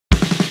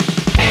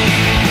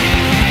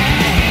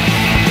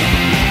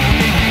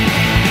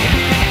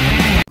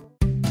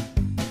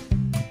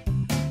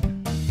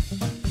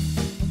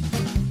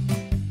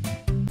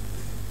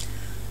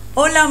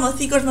Hola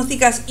mocicos,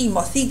 mocicas y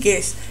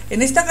mociques.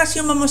 En esta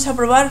ocasión vamos a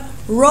probar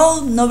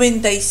Road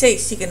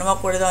 96. Sí que no me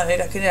acuerdo,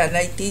 que era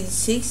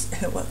 96,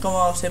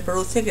 cómo se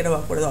produce, que no me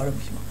acuerdo ahora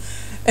mismo.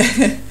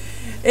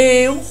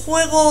 Un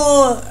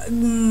juego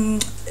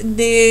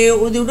de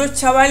unos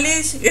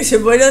chavales que se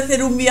pueden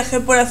hacer un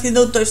viaje por haciendo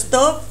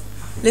autostop.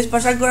 Les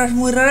pasan cosas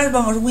muy raras,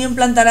 vamos, muy en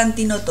plan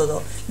Tarantino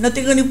todo. No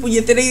tengo ni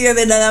puñetera idea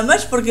de nada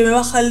más porque me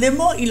baja el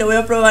demo y lo voy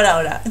a probar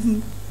ahora.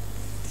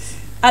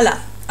 ¡Hala!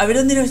 A ver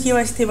dónde nos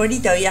lleva este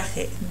bonito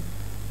viaje.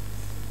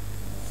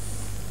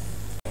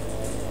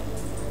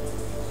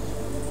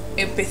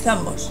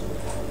 Empezamos.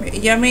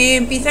 Ya me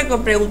empieza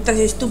con preguntas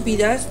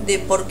estúpidas de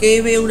por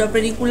qué veo una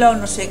película o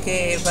no sé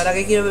qué, para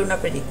qué quiero ver una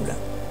película.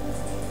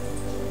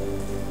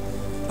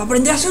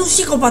 Aprender a ser un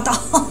psicópata.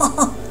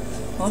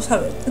 Vamos a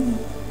ver.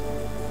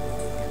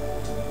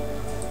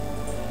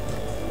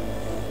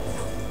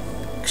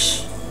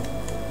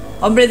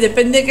 Hombre,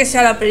 depende de que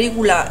sea la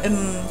película.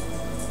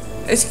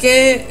 Es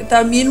que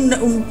también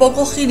un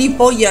poco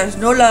gilipollas,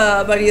 ¿no?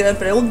 La variedad de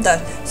preguntas.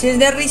 Si es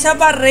de risa,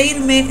 para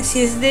reírme.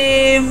 Si es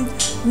de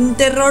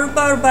terror,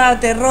 para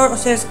terror. O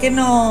sea, es que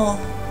no...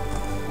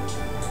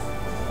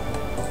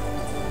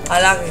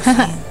 Halagues, sí.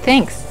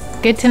 Thanks.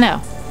 Good to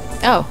know.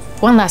 Oh,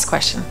 one last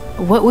question.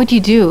 What would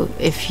you do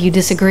if you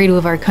disagreed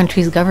with our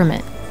country's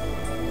government?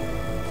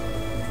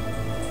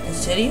 ¿En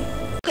serio?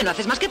 Que no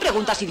haces más que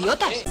preguntas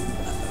idiotas.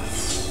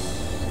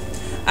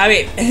 A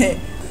ver,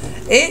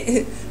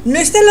 ¿no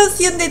está la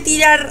opción de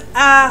tirar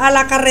a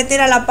la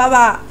carretera a la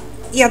pava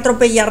y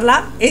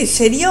atropellarla? ¿En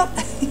serio?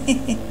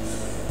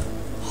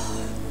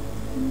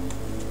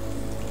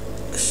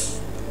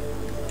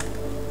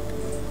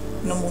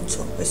 No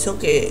mucho, eso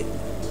que...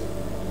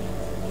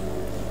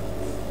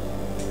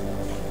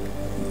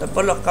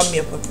 Por los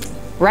cambios.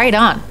 Right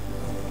on.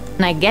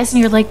 And I guess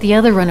you're like the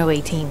other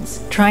runaway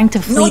teens, trying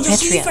to flee No, yo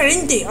soy Petria.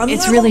 diferente. A mí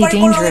It's no me really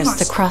comparen con los dangerous demás.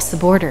 to cross the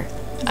border.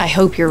 I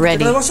hope you're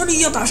ready. Los demás son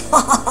idiotas.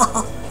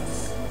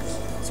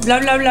 Bla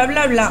bla bla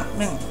bla bla.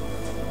 Venga.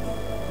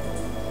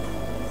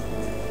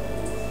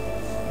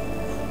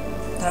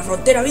 A la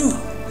frontera, venga.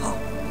 Ah.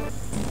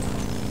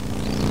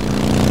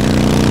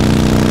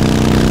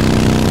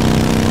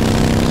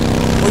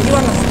 Voy a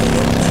llevar la moto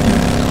yo.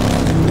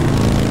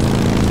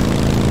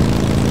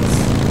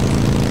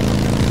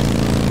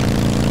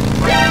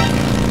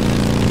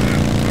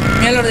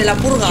 Mira los de la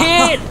purga.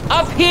 Kid,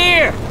 up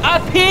here!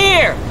 Up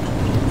here!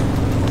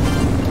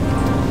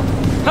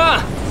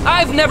 Huh,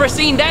 I've never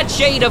seen that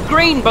shade of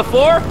green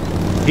before.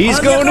 He's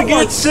going to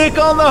get sick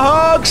on the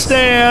hog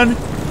stand.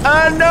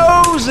 I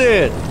knows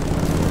it.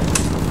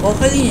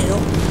 Coge dinero.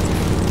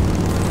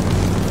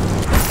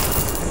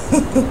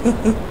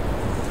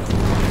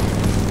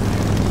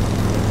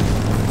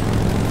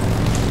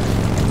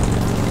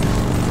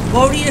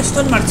 Voy a abrir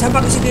esto en marcha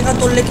para que se caiga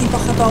todo el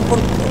equipaje todo por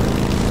culo.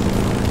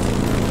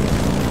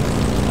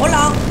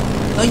 Hola.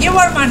 No llevo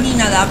armas ni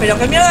nada, pero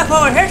qué mierda de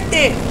juego es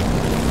este.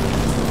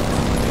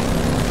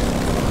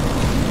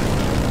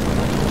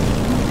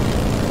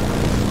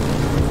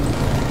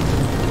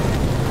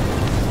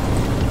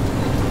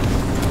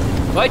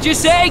 What'd you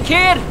say,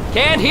 kid?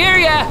 Can't hear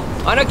ya.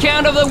 On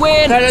account of the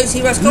wind. Claro, y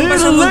si vas con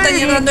paso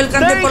montaña dando el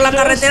cante por la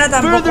carretera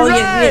tampoco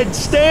oyes bien.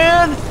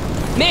 Stan.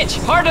 Mitch,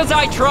 hard as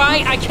I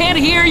try, I can't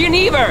hear you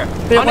neither.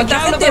 Pero On ¿cuánta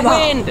account of gente the va?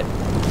 wind.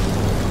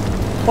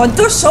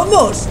 ¿Cuántos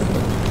somos?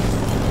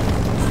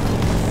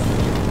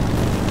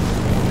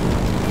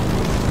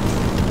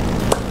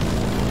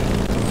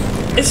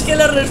 Es que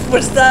la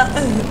respuesta...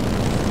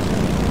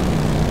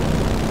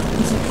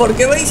 ¿Por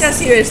qué vais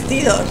así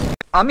vestidos?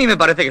 A mí me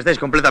parece que estáis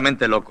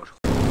completamente locos.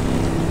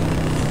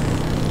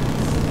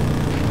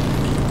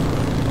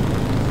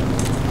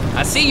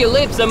 I see your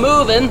lips are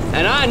moving,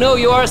 and I know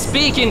you are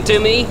speaking to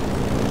me.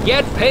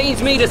 Yet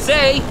pains me to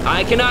say,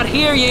 I cannot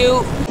hear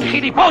you.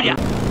 ¡Gilipollas!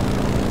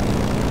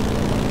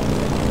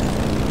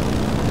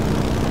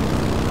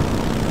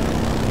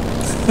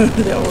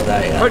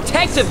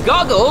 Protective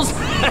goggles?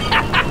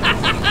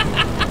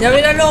 Ya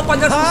verás luego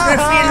cuando se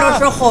resfríen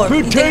los ojos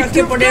y tengas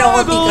que poner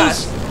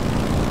góticas.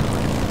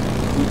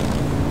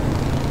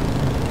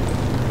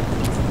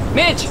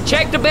 Mitch,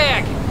 check the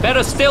back.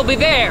 Better still be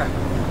there.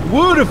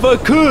 Would if I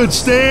could,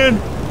 Stan.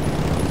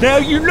 Now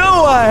you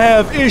know I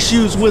have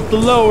issues with the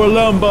lower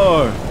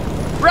lumbar.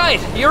 Right,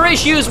 your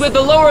issues with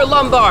the lower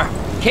lumbar.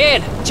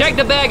 Kid, check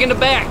the bag in the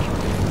back.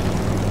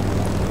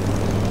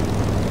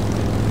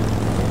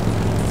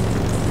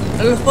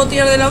 Los puedo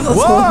tirar de la moto.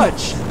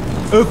 Watch!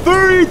 A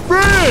furry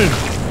friend!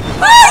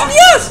 ¡Ay,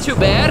 Dios! Too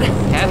bad.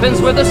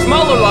 Happens with the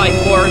smaller life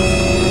forms.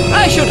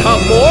 I should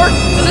hug more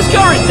to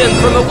discourage them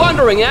from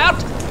wandering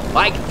out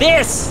like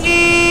this.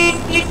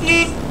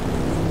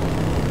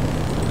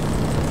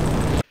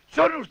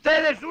 ¡Son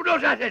ustedes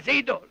unos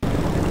asesinos!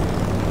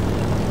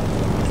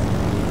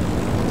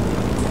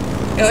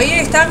 Oye,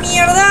 esta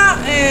mierda...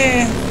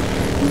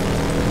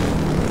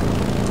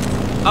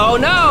 Oh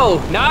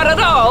no, not at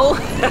all.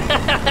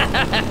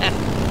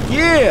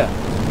 Yeah,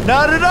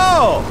 not at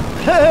all.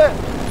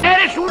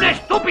 ¡Eres un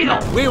estúpido!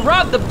 We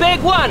robbed the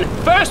big one,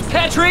 First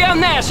Patria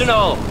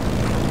National.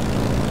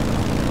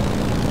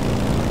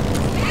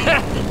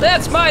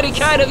 That's mighty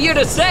kind of you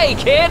to say,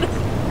 kid.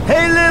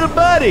 Hey, little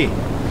buddy.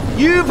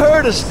 You've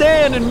heard of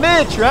Stan and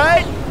Mitch,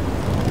 right?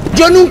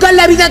 Yo nunca en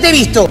la vida te he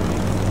visto.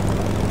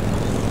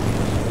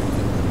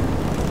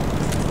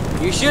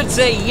 You should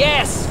say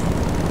yes.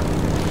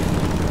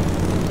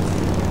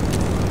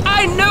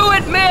 I knew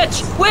it,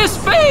 Mitch! We're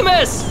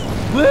famous!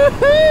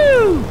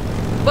 Woohoo!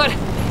 But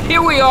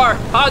here we are,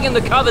 hogging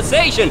the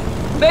conversation.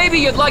 Maybe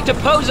you'd like to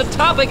pose a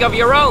topic of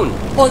your own.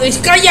 ¡Podéis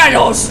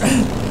callaros!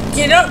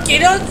 Quiero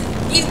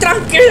ir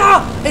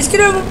tranquila. Es que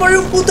no me voy a poner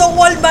un puto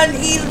Wallman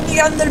y ir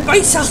mirando el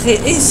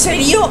paisaje. ¿En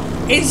serio?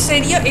 ¿En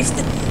serio?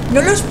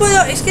 No los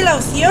puedo... Es que la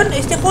opción...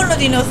 Este juego no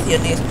tiene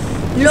opciones.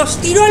 ¿Los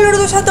tiro a los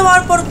dos a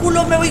tomar por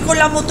culo? ¿Me voy con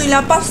la moto y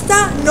la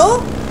pasta?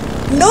 ¿No?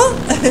 ¿No?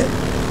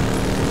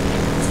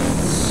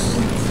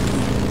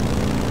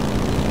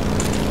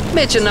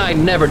 Mitch and I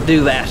never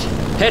do that.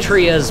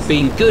 Petria's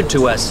been good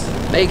to us,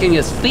 making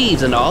us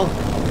thieves and all.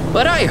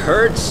 But I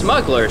heard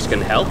smugglers can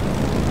help.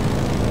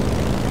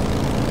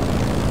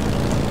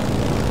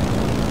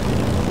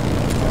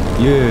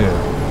 Yeah,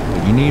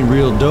 but you need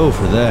real dough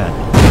for that.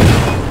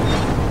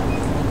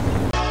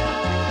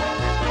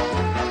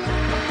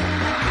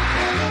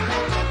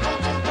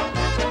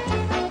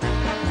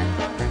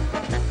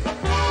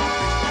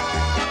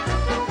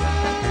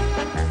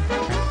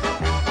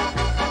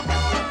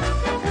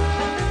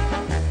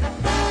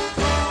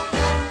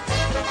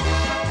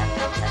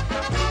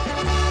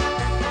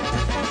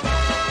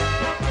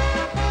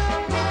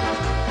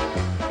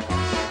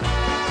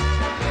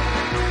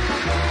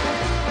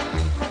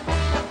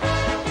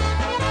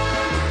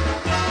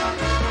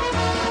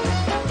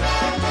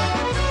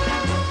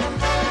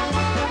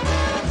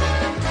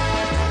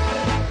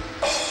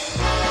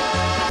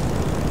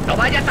 ¡No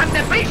vaya tan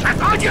deprisa,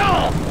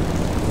 coño!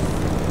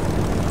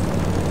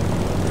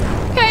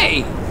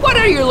 Hey, what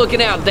are you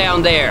looking out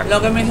down there?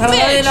 Lo que me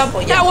salga de la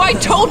polla. Now I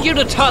told you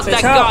to toss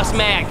that gas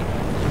mag.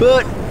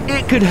 But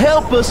it could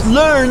help us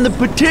learn the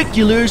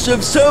particulars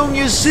of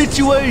Sonia's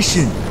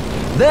situation.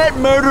 That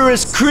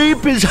murderous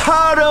creep is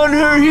hot on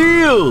her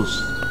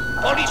heels.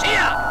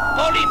 ¡Policía!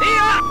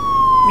 ¡Policía!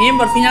 Bien,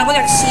 por fin algo de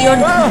acción.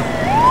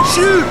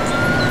 Shoot!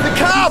 The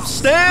cops,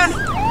 Stan!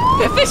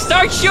 If they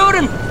start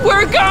shooting,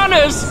 we're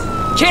goners.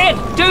 Kid,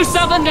 do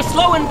something to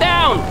slow him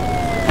down.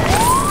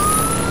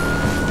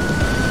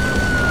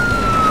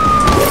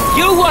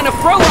 You want to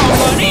throw our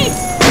money?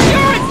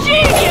 You're a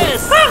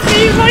genius!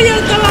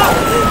 ¡Gilipollas!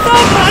 ¡Todo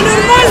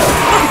paranormal!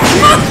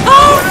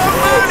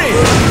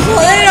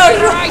 ¡Joderos!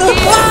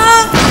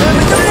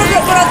 Esto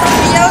por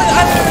atropellar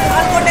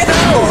algo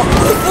negro.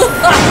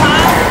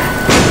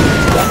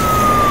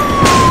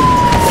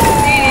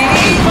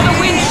 For the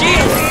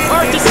windshield!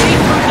 Hard to see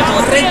from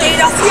dollar bills!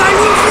 ¡Retira hacia el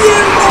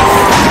infierno!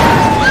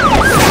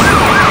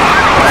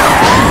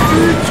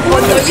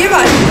 Cuando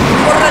llevan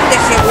un corral de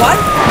jaguar,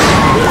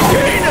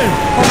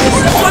 como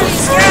un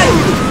policial.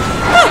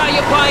 Got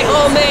you by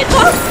home, Mitch!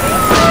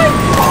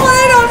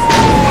 ¡Joderos!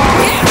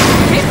 Yeah,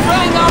 keep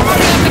throwing our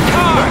money at the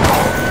car!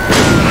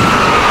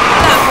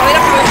 ¡Joderos, que me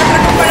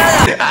encuentran con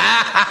parada!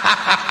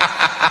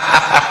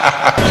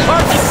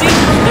 Hard to see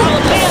from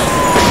dollar bills!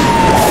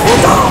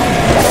 ¡Puto!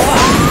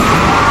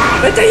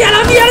 ¡Vete ya a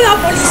la mierda,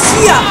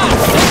 policía!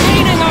 They're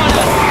gaining on us!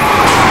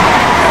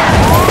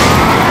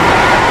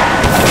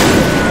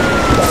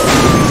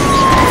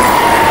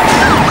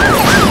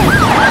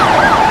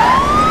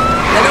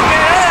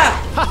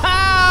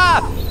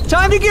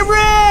 Time to get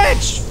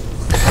rich!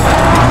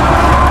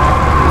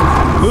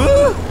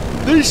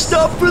 They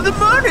stopped for the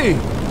money!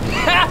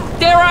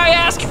 Dare I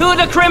ask who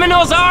the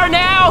criminals are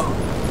now?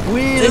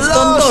 We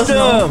lost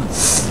them!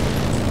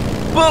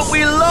 But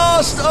we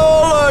lost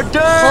all our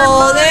darn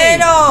money!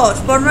 ¡Joderos!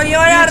 Por no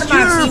llevar It's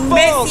armas, your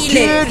fault,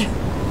 imbéciles. kid!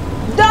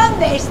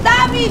 ¿Dónde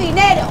está mi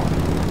dinero?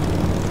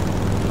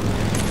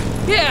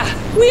 Yeah,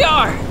 we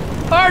are,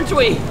 aren't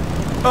we?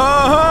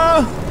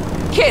 Uh-huh!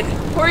 Kid,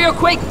 for your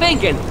quick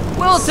thinking,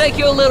 we'll take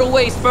you a little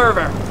ways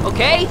further,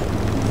 okay?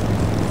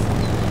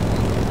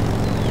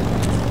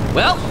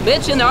 Well,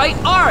 Mitch and I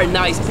are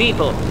nice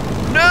people.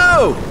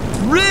 No!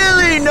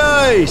 Really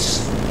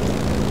nice!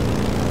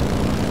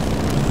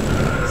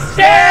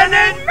 ¡Stan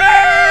and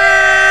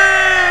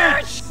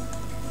Mitch!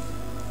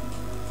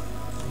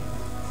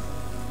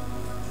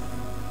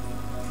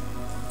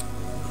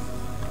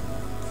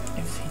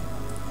 En fin.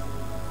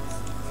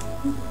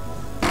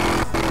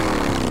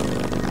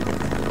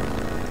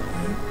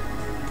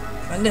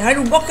 Van a dejar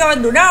un bosque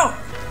abandonado.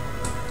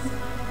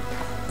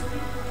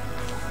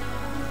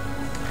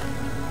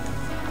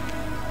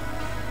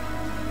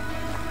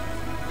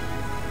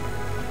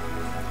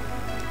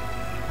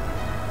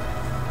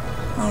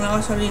 A una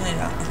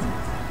gasolinera.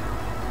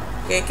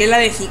 ¿Qué es la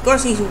de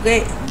psicosis o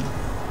qué?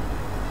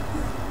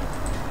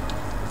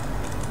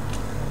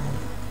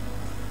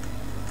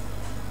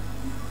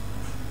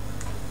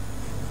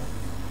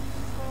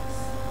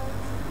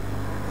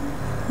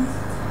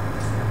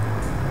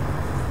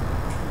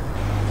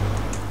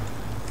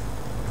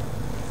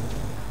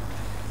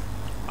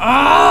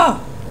 ¡Ah!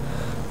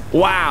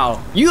 Wow,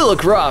 you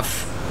look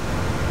rough.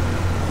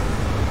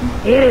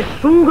 Eres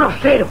un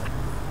grosero.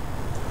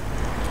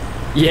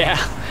 Yeah,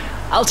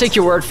 I'll take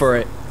your word for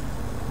it.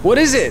 What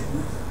is it?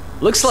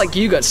 Looks like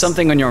you got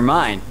something on your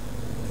mind.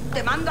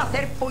 Te mando a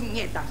hacer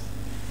puñetas.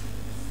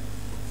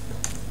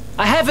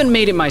 I haven't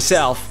made it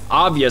myself,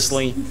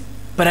 obviously,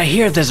 but I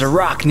hear there's a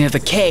rock near the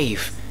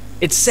cave.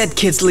 It's said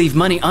kids leave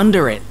money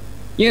under it.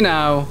 You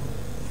know,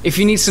 if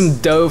you need some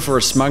dough for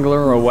a smuggler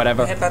or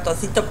whatever. El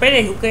ratoncito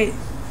Pérez, ¿ok?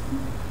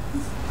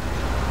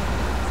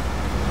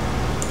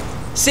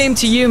 Same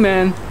to you,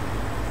 man.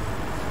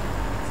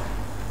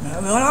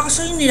 Me voy a la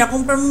gasolinera a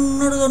comprar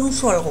un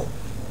ordonus o algo.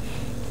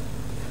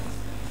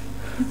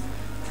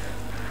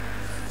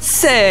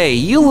 Say,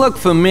 you look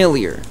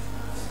familiar.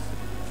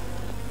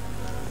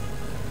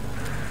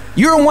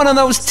 You're one of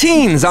those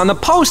teens on the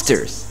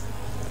posters.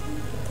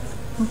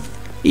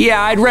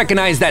 Yeah, I'd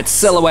recognize that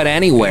silhouette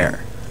anywhere.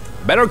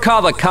 Better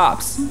call the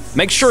cops.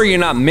 Make sure you're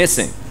not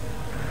missing.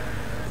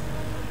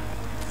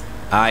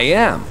 I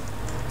am.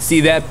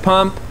 See that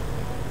pump?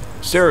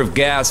 Serve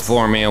gas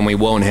for me and we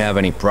won't have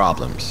any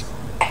problems.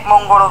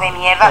 Mongolo de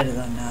mierda.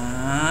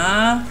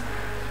 Perdona.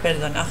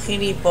 Perdona,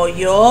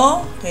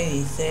 gilipollo. ¿Qué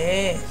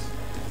dices?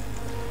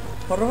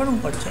 ¿Por robar un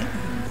coche?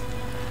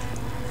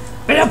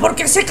 ¿Pero por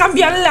qué se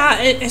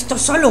cambia esto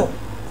solo?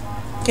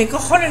 ¿Qué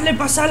cojones le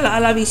pasa a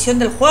la visión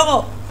del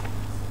juego?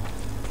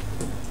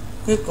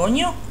 ¿Qué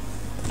coño?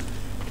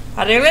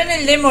 Arreglen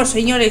el demo,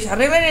 señores.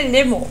 Arreglen el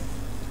demo.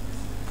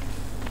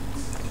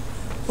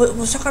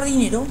 ¿Puedo sacar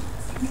dinero?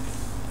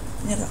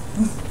 Mierda.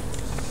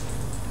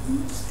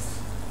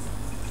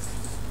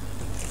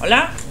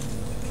 ¿Hola?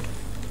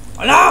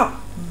 ¡Hola!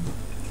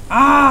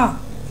 ¡Ah!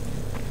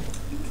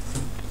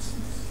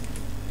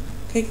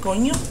 ¿Qué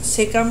coño?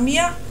 Se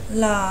cambia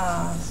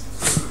la...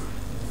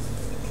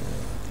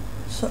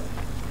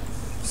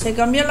 Se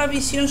cambia la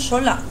visión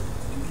sola.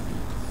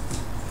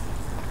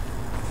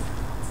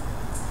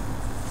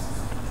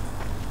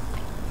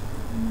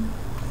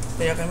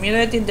 Pero qué mierda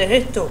de tinta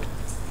es esto.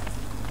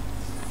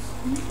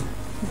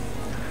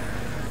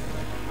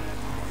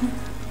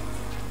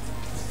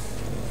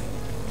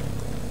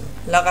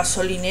 La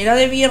gasolinera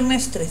de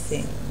viernes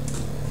 13.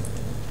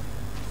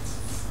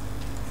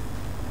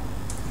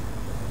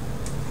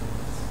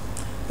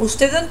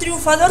 Usted, don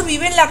triunfador,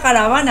 vive en la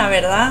caravana,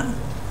 ¿verdad?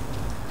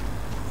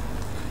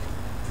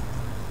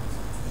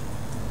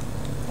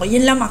 Hoy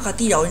en la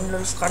macatira o en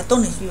los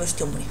cartones vive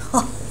este hombre.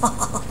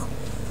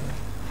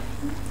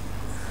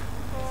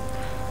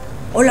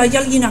 Hola, ¿hay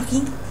alguien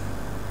aquí?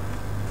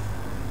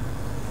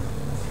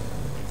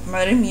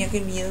 Madre mía,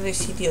 qué miedo de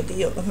sitio,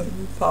 tío. Por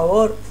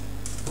favor.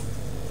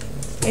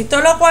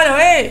 Esto lo cual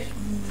es.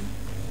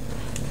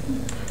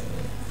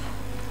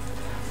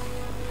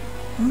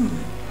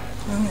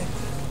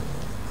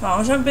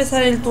 Vamos a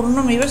empezar el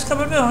turno. Me iba a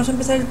escapar, pero vamos a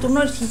empezar el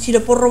turno. Si le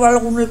puedo robar a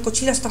alguno el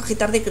coche y las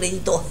tarjetas de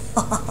crédito.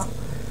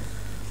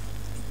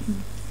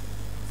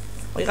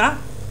 Oiga.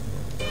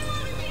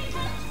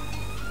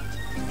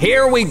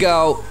 Here we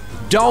go.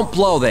 Don't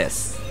blow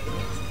this.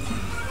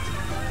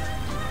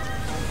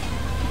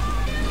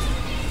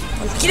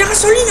 Hola, ¿quiere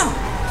gasolina?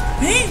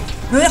 ¿Eh?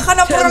 No dejan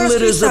apagar 10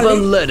 los liters of cristales.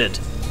 unleaded.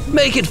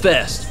 Make it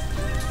fast.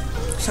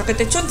 O sea, que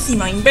te echo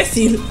encima,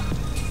 imbécil.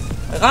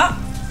 Oiga.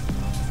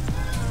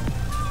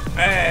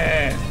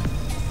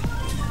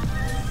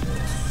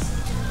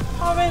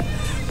 A ver.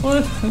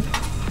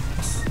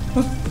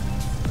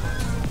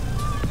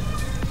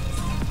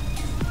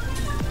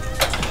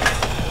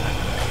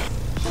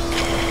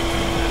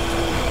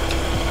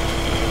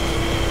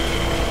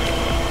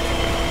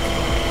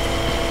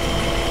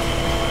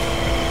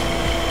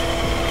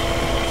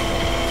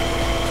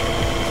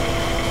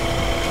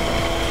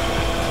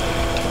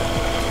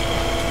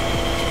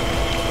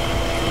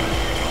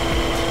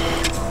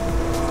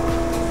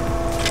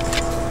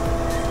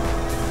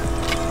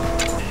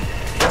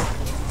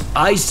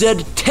 I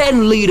said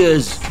 10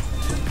 liters.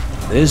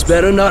 This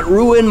better not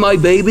ruin my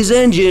baby's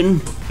engine.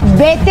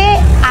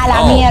 Vete a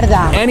la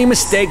mierda. Any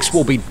mistakes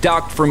will be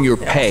docked from your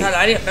pay.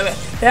 Salario, pero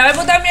qué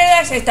puta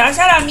mierda es esta.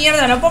 Esa a la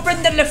mierda. No puedo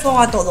prenderle fuego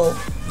a todo.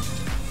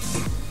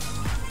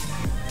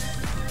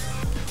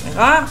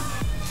 Venga.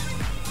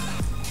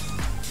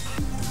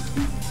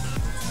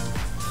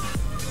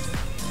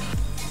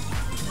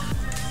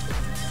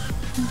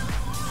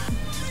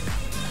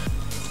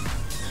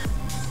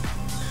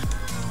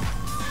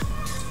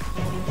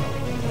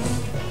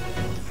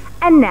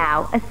 And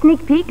now, a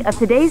sneak peek of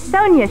today's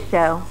Sonia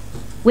show.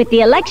 With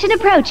the election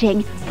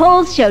approaching,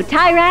 polls show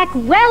Tyrak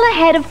well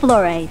ahead of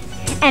Flores.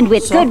 And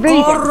with good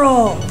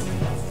reason.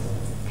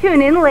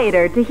 Tune in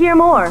later to hear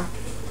more.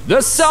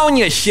 The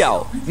Sonia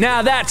Show.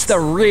 Now that's the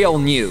real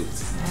news.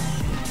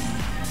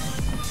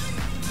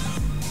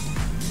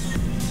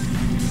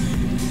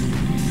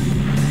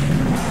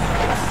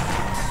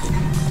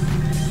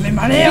 Me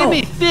mareo. Give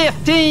me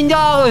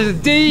 $15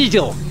 of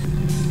diesel.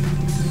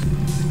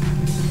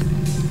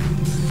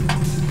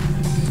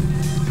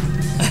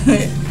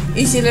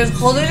 Y si les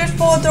jode les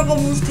pongo otro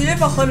combustible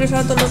para joderles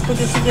a todos los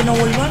coches y que no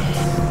vuelvan.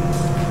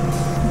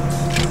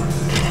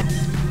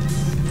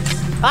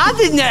 I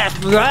didn't ask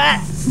for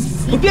that.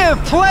 You better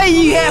pray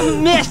you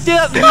haven't messed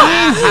up the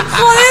engine.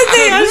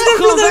 ¡Jodete! ¡Has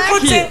cogido el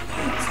coche!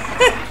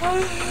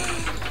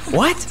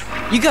 What?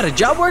 You got a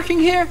job working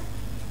here?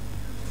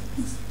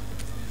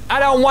 I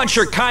don't want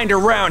your kind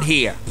around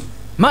here.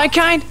 My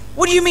kind?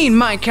 What do you mean,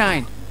 my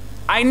kind?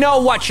 I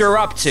know what you're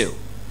up to.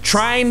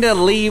 Trying to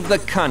leave the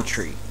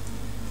country.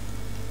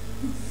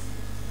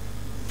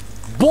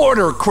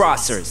 Border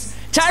crossers.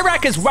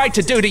 Tyrak is right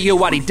to do to you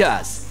what he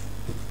does.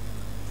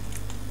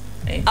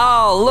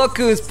 Oh, look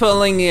who's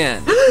pulling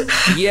in.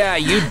 Yeah,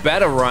 you'd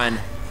better run.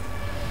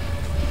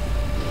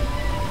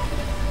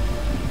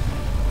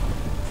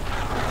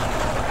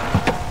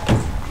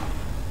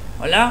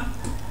 Hola.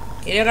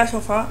 ¿Quiere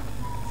gasofa?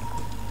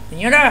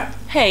 Señora.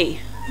 Hey,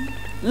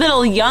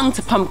 little young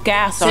to pump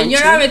gas, aren't you?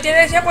 Señora, me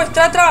tiene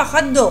secuestrada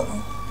trabajando.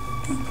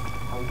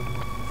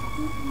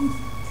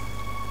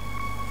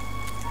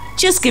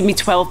 Just give me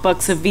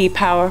 $12 of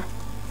V-power.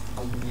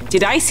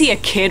 Did I see a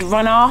kid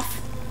run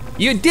off?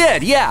 You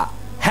did, yeah.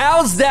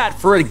 How's that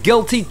for a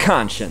guilty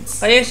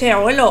conscience? Cállese,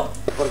 abuelo.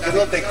 ¿Por qué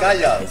no te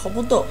callas? Hijo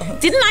puto.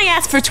 Didn't I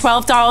ask for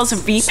 $12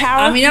 of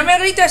V-power? A mí no me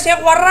gritas,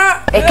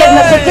 guarra. Es que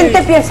no sé quién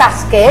te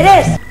piensas que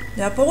eres.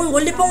 La pongo,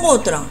 igual le pongo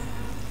otra.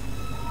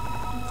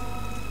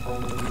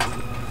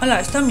 Hala,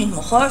 esta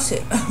mismo,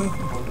 jódase.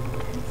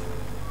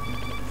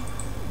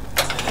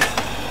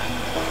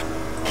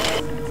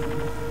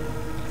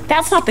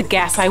 That's not the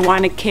gas I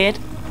wanted, kid.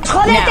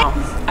 Now,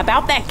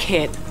 about that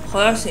kid.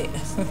 Jódase.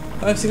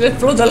 A ver si le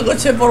explota el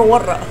coche por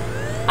guarra.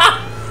 ¡Ah!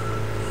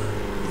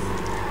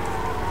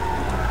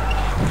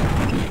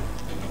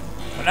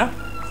 Hola.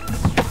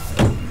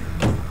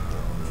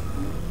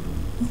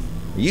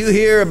 You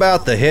hear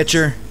about the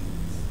hitcher?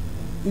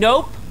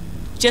 Nope.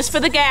 Just for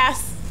the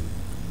gas.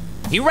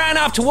 He ran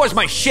off towards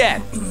my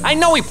shed. I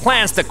know he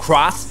plans to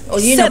cross.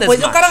 Oye, no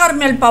puedo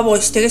cargarme al pavo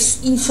este, que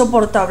es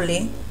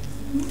insoportable.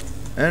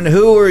 And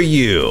who are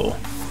you?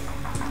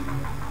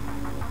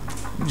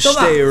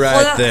 Toma, stay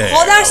right there.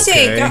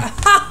 Jódase. Okay?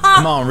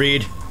 Come on,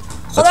 Reed.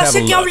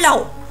 Jódase que ha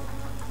hablado.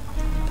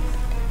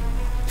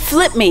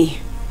 Flip me.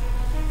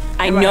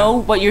 I know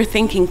what you're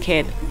thinking,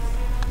 kid.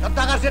 No te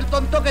hagas el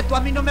tonto que tú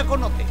a mí no me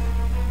conoces.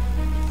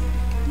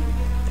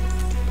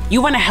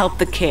 You want to help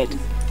the kid,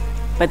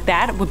 but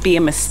that would be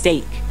a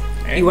mistake.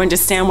 You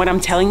understand what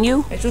I'm telling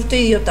you? Es usted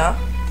idiota.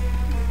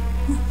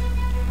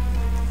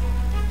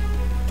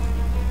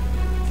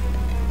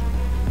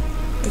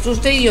 Es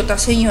usted idiota,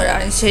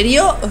 señora. ¿En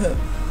serio?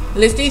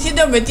 Le estoy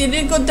diciendo que me tiene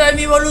en contra de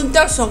mi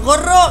voluntad,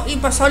 socorro, y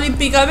pasa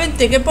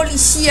olímpicamente. ¿Qué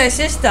policía es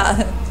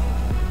esta?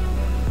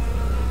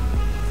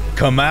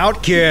 Come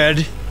out,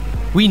 kid.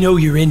 We know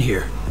you're in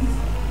here.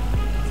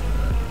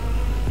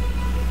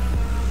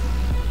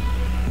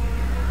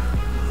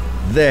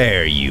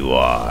 There you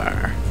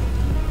are.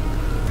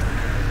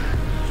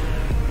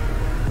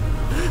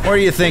 Where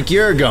do you think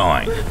you're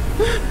going?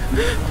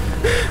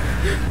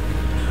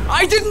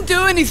 I didn't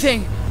do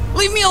anything.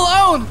 Leave me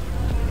alone.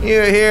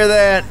 You hear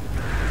that?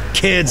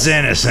 Kid's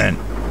innocent.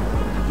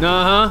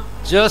 Uh-huh.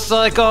 Just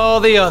like all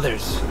the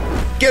others.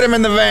 Get him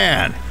in the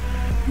van.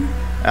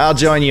 I'll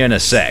join you in a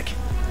sec.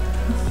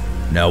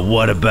 Now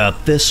what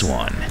about this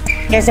one?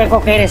 Qué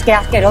seco que eres, qué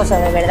asqueroso,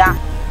 de verdad.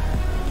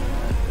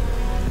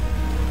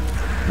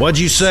 What'd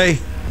you say?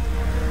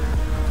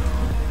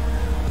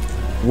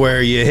 Where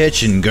are you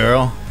hitching,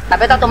 girl? La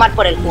vete a tomar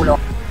por el culo.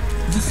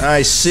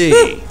 I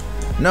see.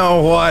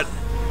 Know what?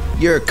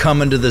 You're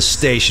coming to the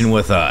station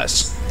with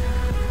us.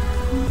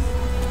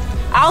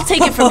 I'll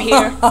take it from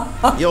here.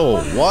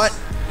 Yo, what?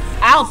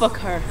 I'll book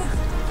her.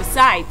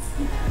 Besides,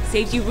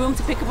 saves you room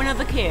to pick up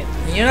another kid.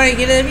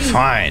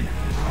 Fine,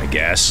 I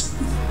guess.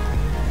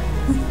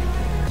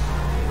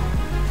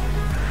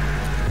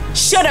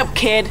 Shut up,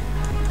 kid.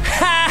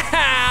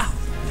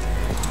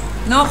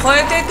 No,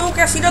 jódete tú,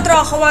 que así no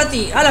trabajo para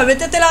ti. Hala,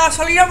 vétete la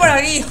gasolina por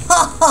aquí.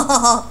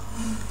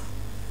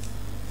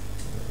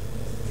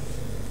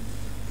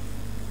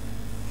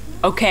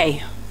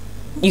 Okay,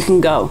 you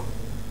can go.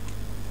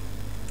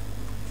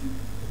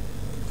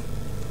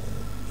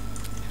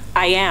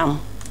 I am.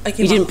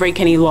 You didn't break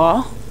any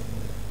law.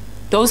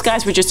 Those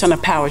guys were just on a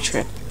power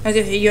trip.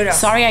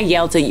 Sorry I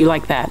yelled at you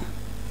like that.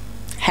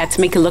 Had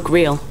to make it look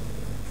real.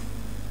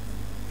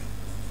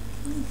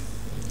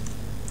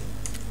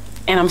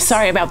 And I'm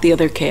sorry about the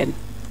other kid.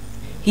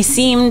 He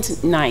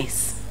seemed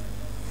nice.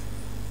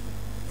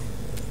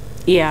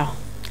 Yeah.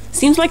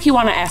 Seems like you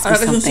want to ask me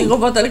something.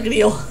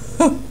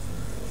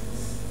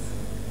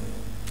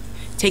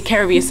 Take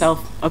care of yourself,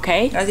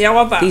 okay?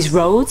 These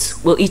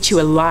roads will eat you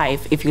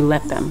alive if you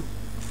let them.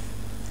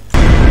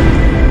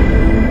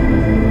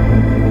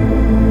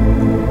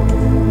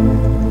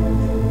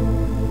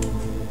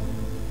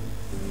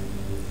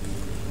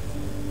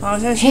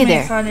 Hey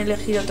there.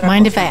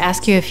 Mind if I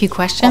ask you a few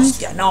questions?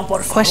 Hostia, no,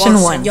 por favor, Question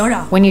 1.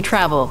 señora. When you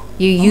travel,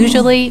 you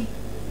usually...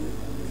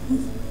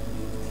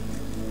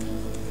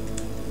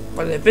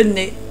 Pues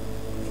depende.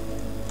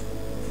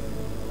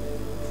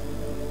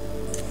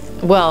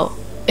 Well,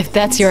 if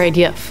that's your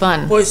idea of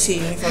fun. Pues sí,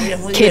 mi familia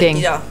es muy Kidding.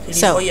 divertida.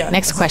 So,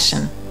 next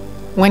question.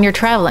 When you're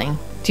traveling,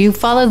 do you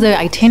follow the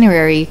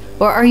itinerary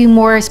or are you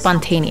more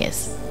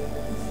spontaneous?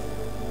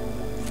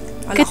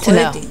 Good to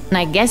know. And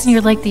I guess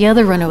you're like the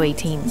other runaway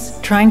teens,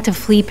 trying to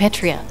flee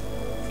Petria.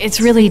 It's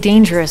really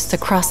dangerous to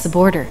cross the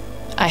border.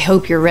 I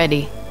hope you're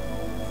ready.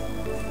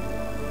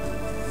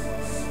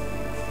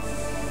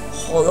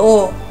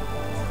 Joder.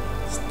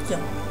 Hostia.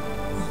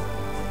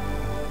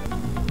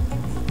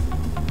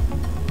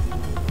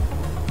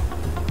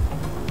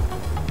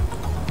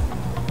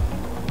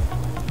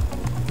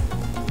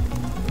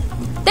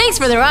 Thanks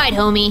for the ride,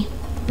 homie.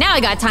 Now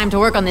I got time to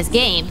work on this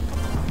game.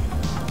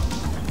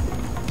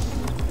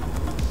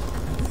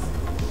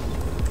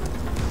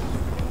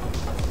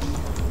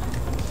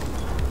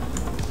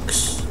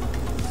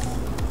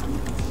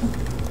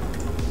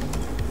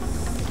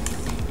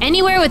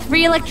 Anywhere with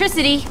free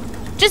electricity.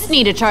 Just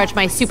need to charge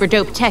my super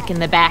dope tech in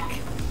the back.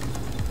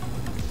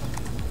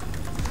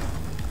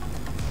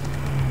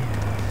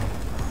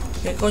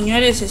 ¿Qué coño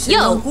eres ese?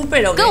 Yo,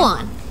 Cooper, ¿o qué? go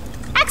on.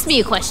 Ask me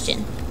a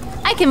question.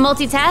 I can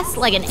multitask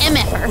like an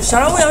MFer. Pues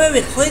ahora voy a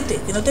beber, jódete,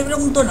 que no te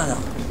pregunto nada.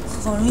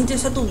 No me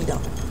interesa tu vida.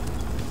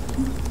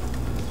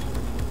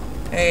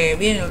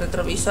 Bien, el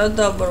retrovisor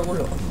todo por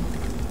culo.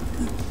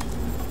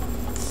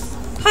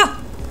 ¡Ja!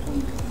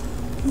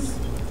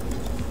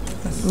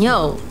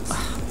 Yo,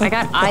 I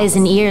got eyes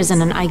and ears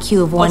and an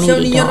IQ of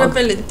 180, dog.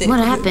 What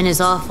happened is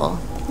awful.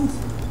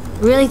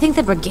 Really think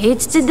the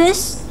brigades did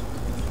this?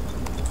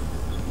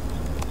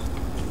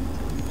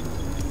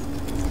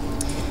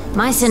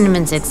 My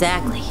sentiments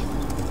exactly.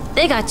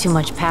 They got too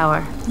much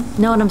power.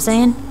 Know what I'm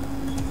saying?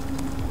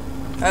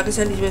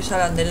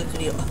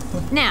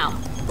 Now,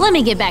 let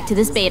me get back to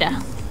this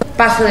beta.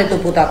 Paso de tu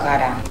puta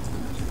cara.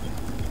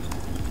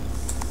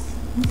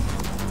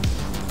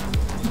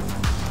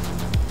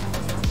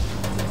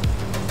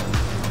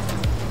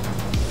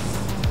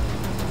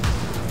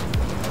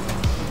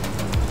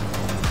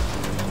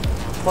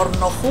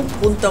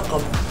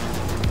 Pornohub.com.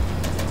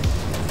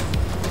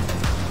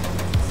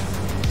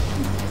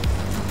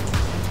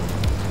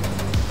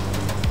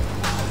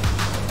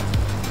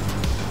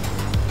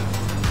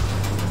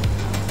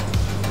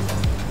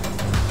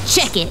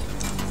 Check it.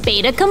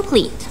 Beta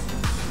complete.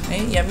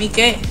 ¿Y a mí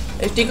qué?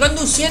 Estoy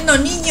conduciendo,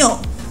 niño.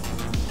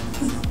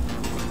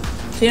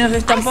 Si nos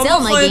estampamos, I sell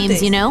my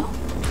games, you know.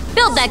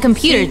 Built that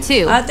computer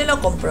too. Ah, te lo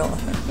compro.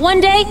 One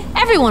day,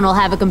 everyone will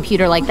have a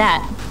computer like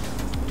that.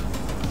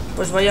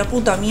 Pues vaya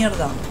puta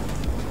mierda.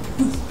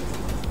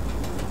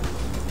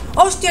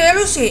 Hostia, ya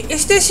lo sé.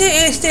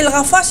 El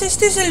gafas,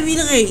 este es el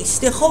Bill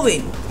Gates, de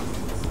joven.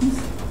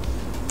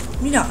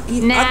 Mira,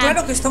 nah,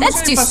 claro que estamos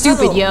that's en el too pasado.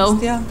 stupid, yo.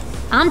 Hostia.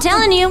 I'm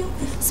telling you,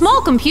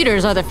 small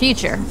computers are the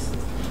future.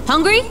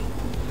 Hungry?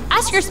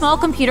 Ask your small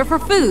computer for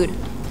food.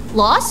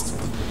 Lost?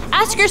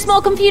 Ask your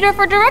small computer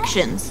for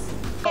directions.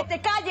 ¡Que te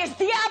calles,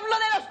 diablo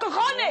de los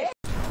cojones!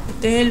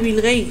 Este es el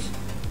Bill Gates.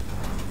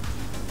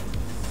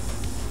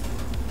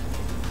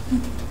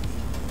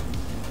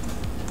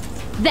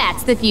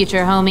 That's the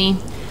future, homie.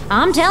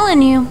 I'm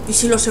telling you. Y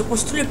si lo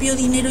secuestro le pido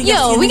dinero y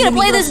Yo, we gonna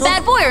play this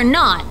bad boy or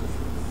not?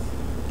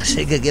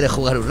 Sé que quieres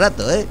jugar un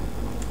rato, ¿eh?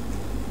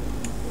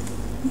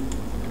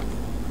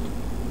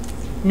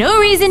 No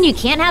reason you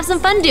can't have some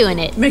fun doing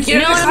it. Me you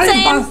know what I'm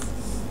saying?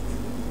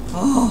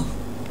 Oh.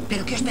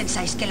 ¿Pero qué os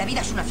pensáis? ¿Que la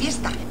vida es una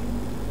fiesta?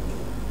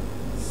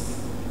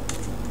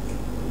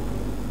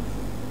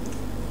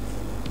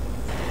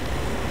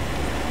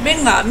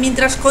 Venga,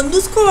 mientras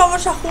conduzco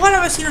vamos a jugar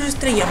a ver si nos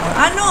estrellamos.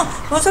 Ah, no,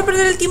 vamos a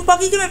perder el tiempo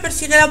aquí que me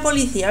persigue la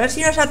policía. A ver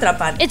si nos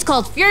atrapan. It's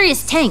called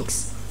Furious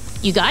Tanks.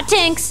 You got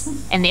tanks,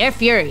 and they're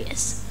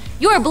furious.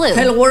 You're blue.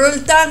 ¿El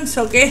World Tanks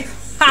o qué?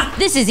 ¡Ja!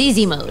 This is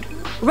easy mode.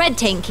 Red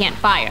tank can't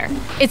fire.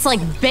 It's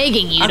like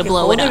begging you to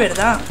blow it up. De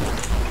verdad.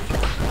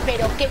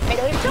 ¿Pero eso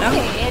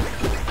qué es?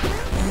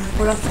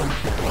 Corazón.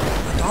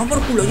 Toma por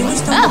culo, yo me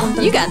estaba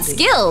Oh, you got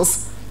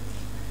skills.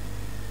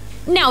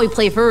 Now we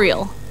play for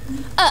real.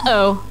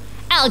 Uh-oh.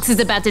 Alex is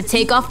about to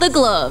take off the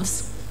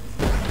gloves.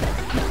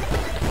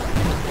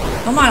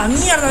 Toma la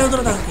mierda de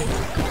otro tanque.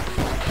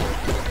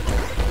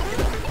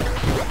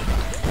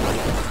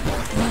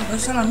 No,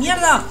 esa es la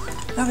mierda.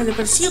 La que te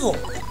persigo.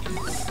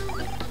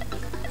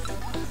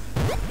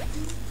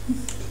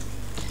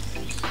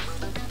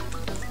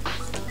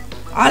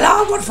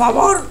 ¡Hala, por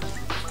favor!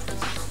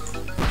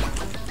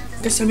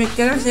 Que se me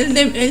queda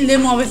el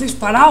demo a veces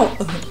parado.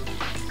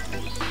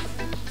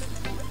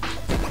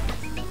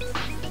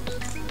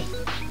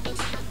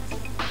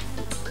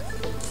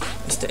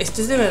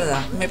 Esto es de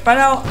verdad. Me he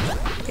parado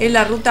en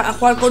la ruta a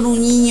jugar con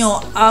un niño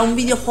a un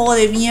videojuego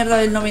de mierda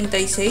del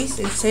 96.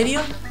 ¿En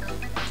serio?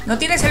 ¿No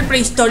tienes el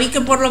Prehistoric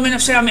que por lo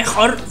menos sea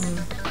mejor?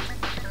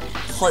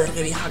 Joder,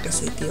 qué vieja que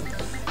soy, tío.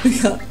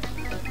 Hija.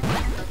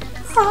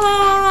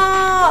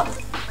 ¡Ah!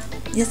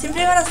 Yo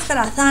siempre veo los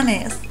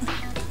corazones.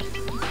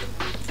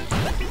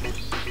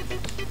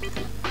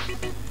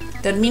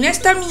 Termina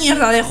esta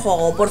mierda de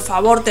juego, por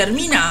favor,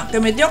 termina. Que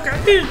me tengo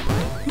que ir.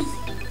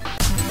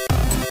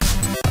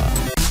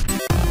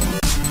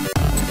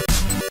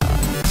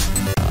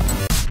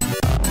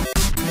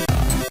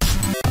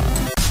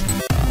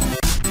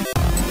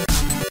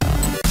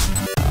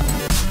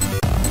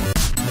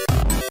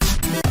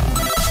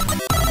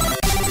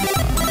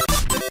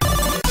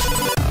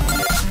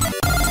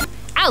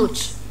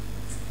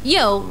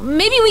 Yo,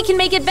 maybe we can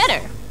make it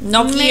better.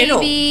 No quiero.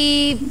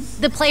 Maybe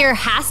the player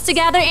has to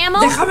gather ammo?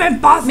 Déjame en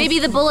paz. Maybe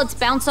the bullets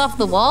bounce off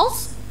the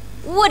walls?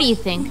 What do you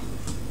think?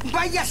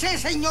 Váyase,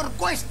 señor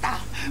Cuesta.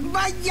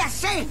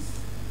 Váyase.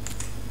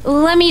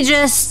 Let me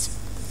just...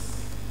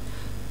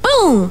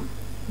 Boom!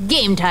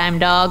 Game time,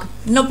 dog.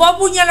 ¿No puedo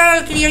apuñalar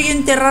al crío y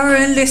enterrarlo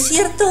en el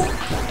desierto?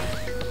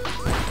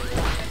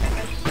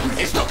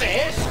 ¿Esto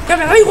qué es? ¡Que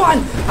me da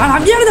igual! ¡A la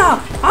mierda!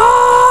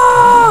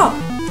 ¡Ah!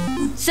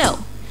 So,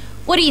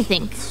 what do you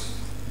think?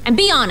 And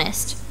be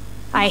honest.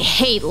 I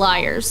hate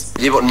liars.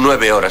 Llevo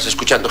 9 horas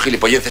escuchando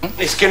gilipolleces.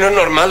 Es que no es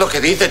normal lo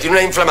que dice. Tiene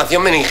una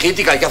inflamación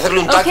meningítica. Hay que hacerle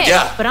un TAC Okay,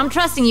 ya. but I'm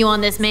trusting you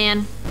on this,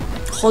 man.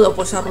 Joder,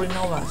 pues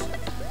arruinó más.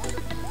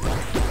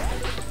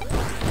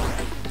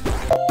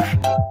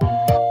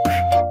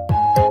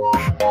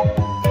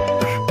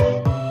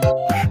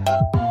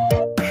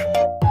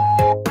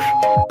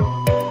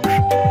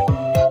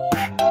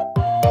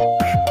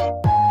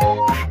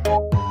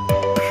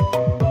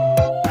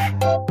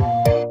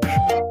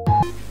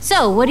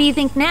 So, what do you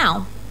think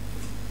now?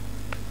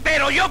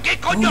 Pero yo qué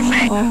coño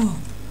sé.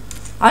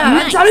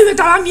 Nice.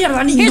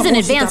 Niño, Here's an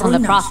como si te advance on the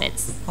arruinas.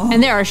 profits.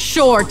 And there are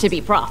sure to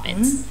be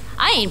profits.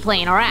 I ain't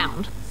playing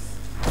around.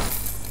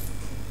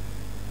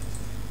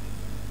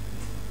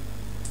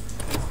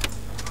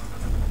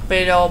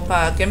 Pero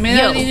 ¿para qué me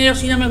da el dinero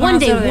si no me One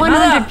conoces day, de 100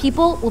 nada?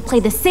 people will play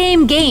the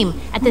same game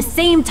at the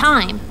same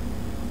time.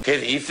 ¿Qué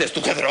dices?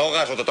 ¿Tú qué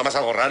drogas o te tomas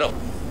algo raro?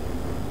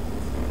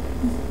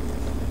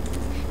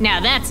 Now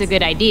that's a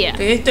good idea.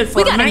 ¿Qué es esto, el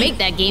We gotta Fortnite? make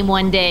that game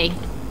one day.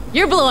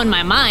 You're blowing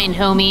my mind,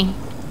 homie.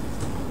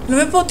 ¿No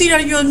me puedo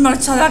tirar yo en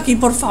marcha de aquí,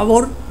 por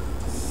favor?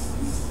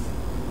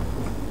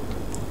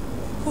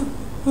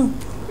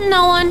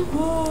 No one.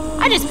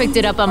 I just picked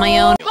it up on my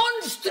own.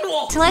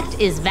 Intellect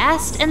is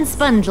vast and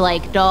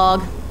sponge-like,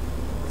 dog.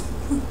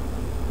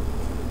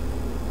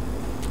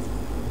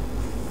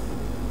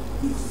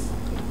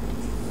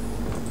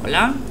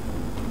 Hola.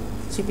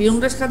 Si pido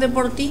un rescate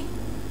por ti.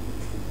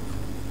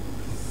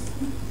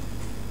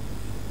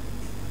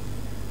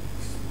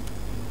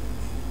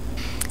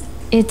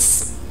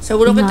 It's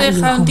Seguro que not te you,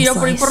 dejaron home tirado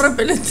por ahí por slice.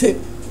 repelente.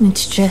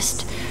 It's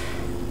just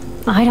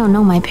I don't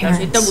know my Lo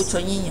siento parents. mucho,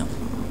 niño.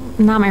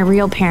 Not my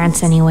real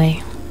parents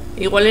anyway.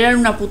 Igual eran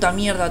una puta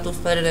mierda tus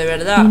padres, de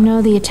verdad. You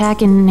know the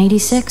attack in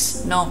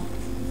 86? No.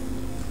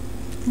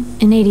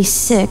 In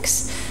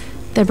 86,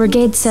 the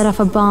brigade set off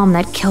a bomb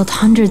that killed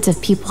hundreds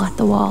of people at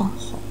the wall,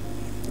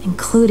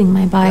 including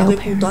my bio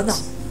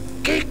parents.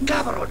 ¡Qué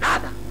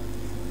cabronada!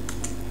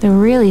 The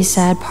really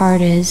sad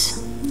part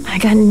is, I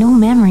got no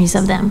memories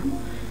of them.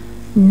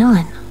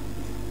 None.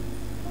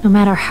 No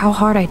matter how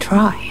hard I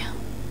try.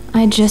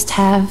 I just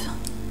have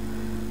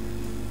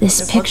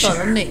this picture.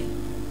 ¿Dónde?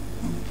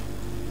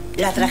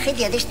 La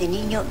tragedia de este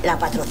niño la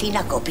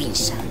patrocina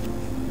Copinsa.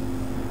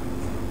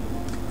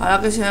 Ahora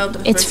que sean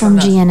otras It's from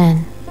personas.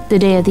 GNN, the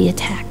day of the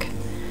attack.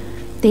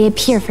 They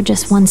appear for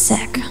just 1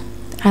 sec.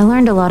 I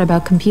learned a lot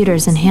about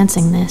computers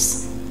enhancing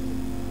this.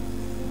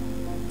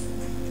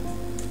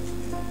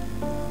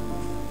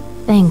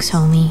 Thanks,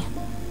 homie.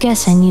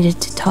 Guess I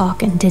needed to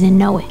talk and didn't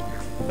know it.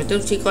 Vete a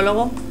un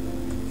psicólogo.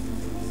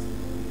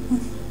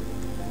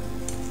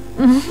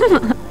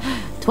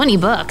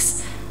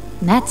 $20.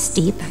 That's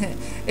steep.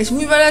 Es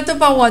muy barato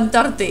para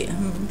aguantarte.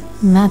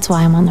 And that's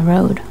why I'm on the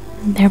road.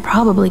 They're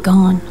probably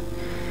gone.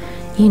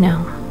 You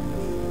know,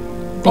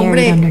 buried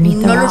Hombre,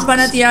 underneath the no los rocks. van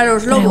a tirar a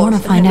los But I lobos. want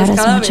to find los out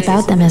as much cadáveres.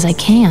 about them as I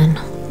can.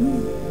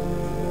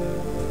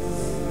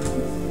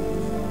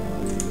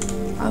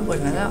 Ah,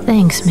 pues nada.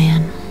 Thanks,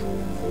 man.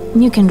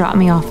 You can drop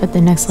me off at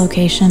the next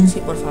location.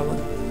 Sí, por favor.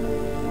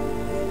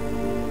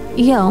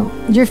 Yo,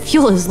 your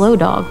fuel is low,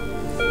 dog.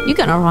 You're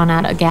gonna run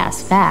out of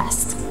gas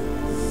fast.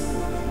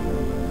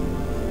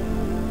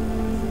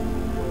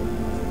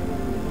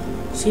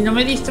 Si no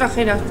me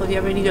distrajeras, podía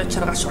haber ido a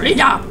echar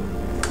gasolina.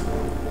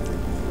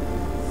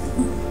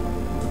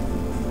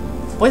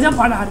 Puedo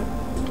parar.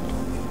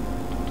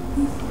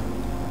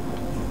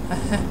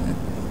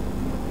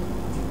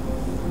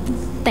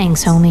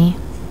 Thanks, homie.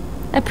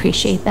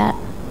 Appreciate that.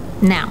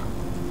 Now,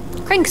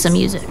 crank some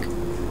music.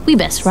 We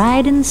best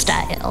ride in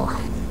style.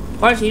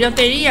 Pues si no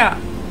tenía.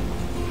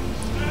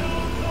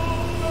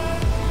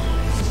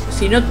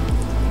 Si no.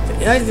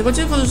 El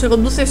coche se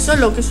conduce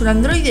solo, que es un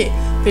androide.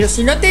 Pero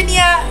si no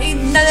tenía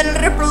nada en el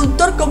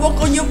reproductor, ¿cómo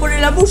coño pone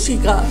la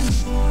música?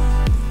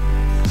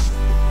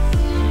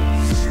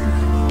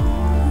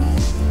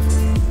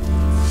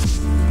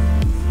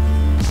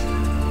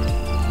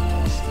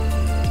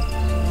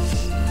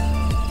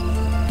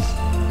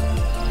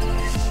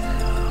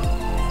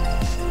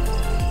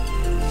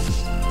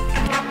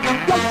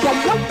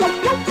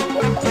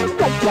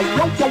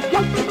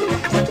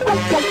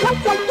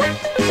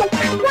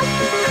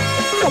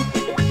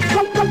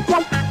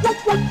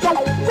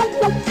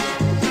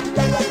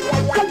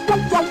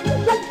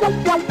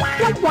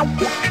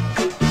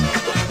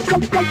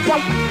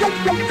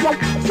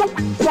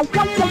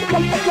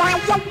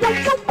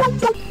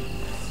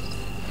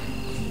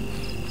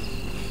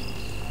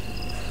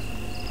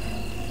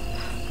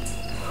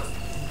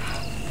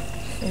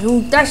 ¿Es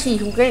un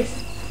taxi o qué?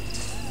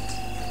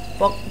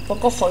 Un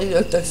poco jodido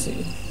el taxi.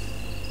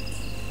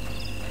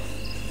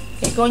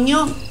 ¿Qué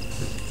coño?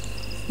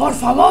 ¡Por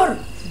favor!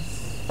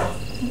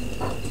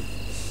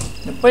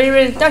 ¿Me puede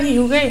ver el taxi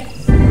o qué?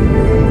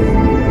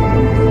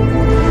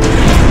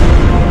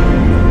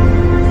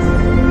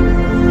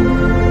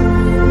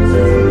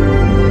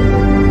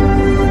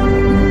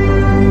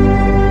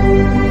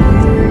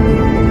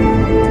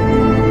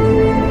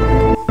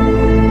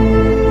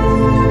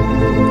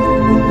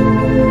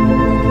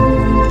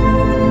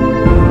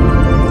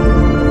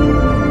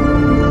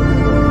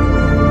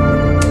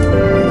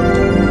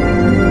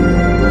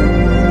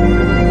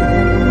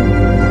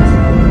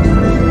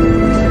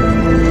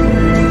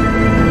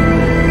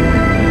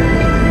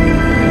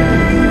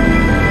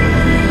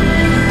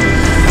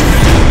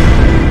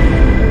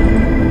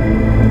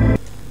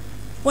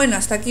 Bueno,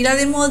 hasta aquí la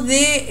demo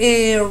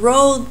de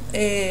Road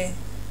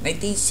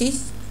 96,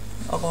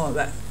 o como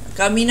va,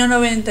 Camino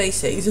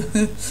 96.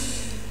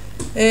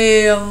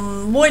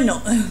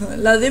 Bueno,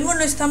 la demo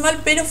no está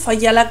mal, pero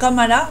falla la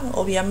cámara,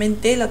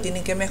 obviamente la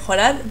tienen que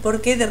mejorar,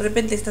 porque de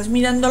repente estás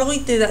mirando algo y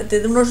te da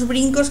unos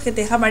brincos que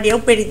te deja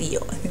mareado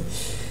perdido.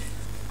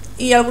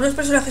 Y algunos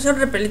personajes son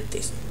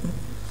repelentes.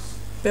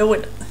 Pero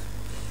bueno,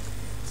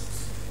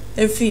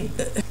 en fin,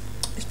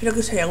 espero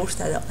que os haya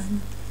gustado.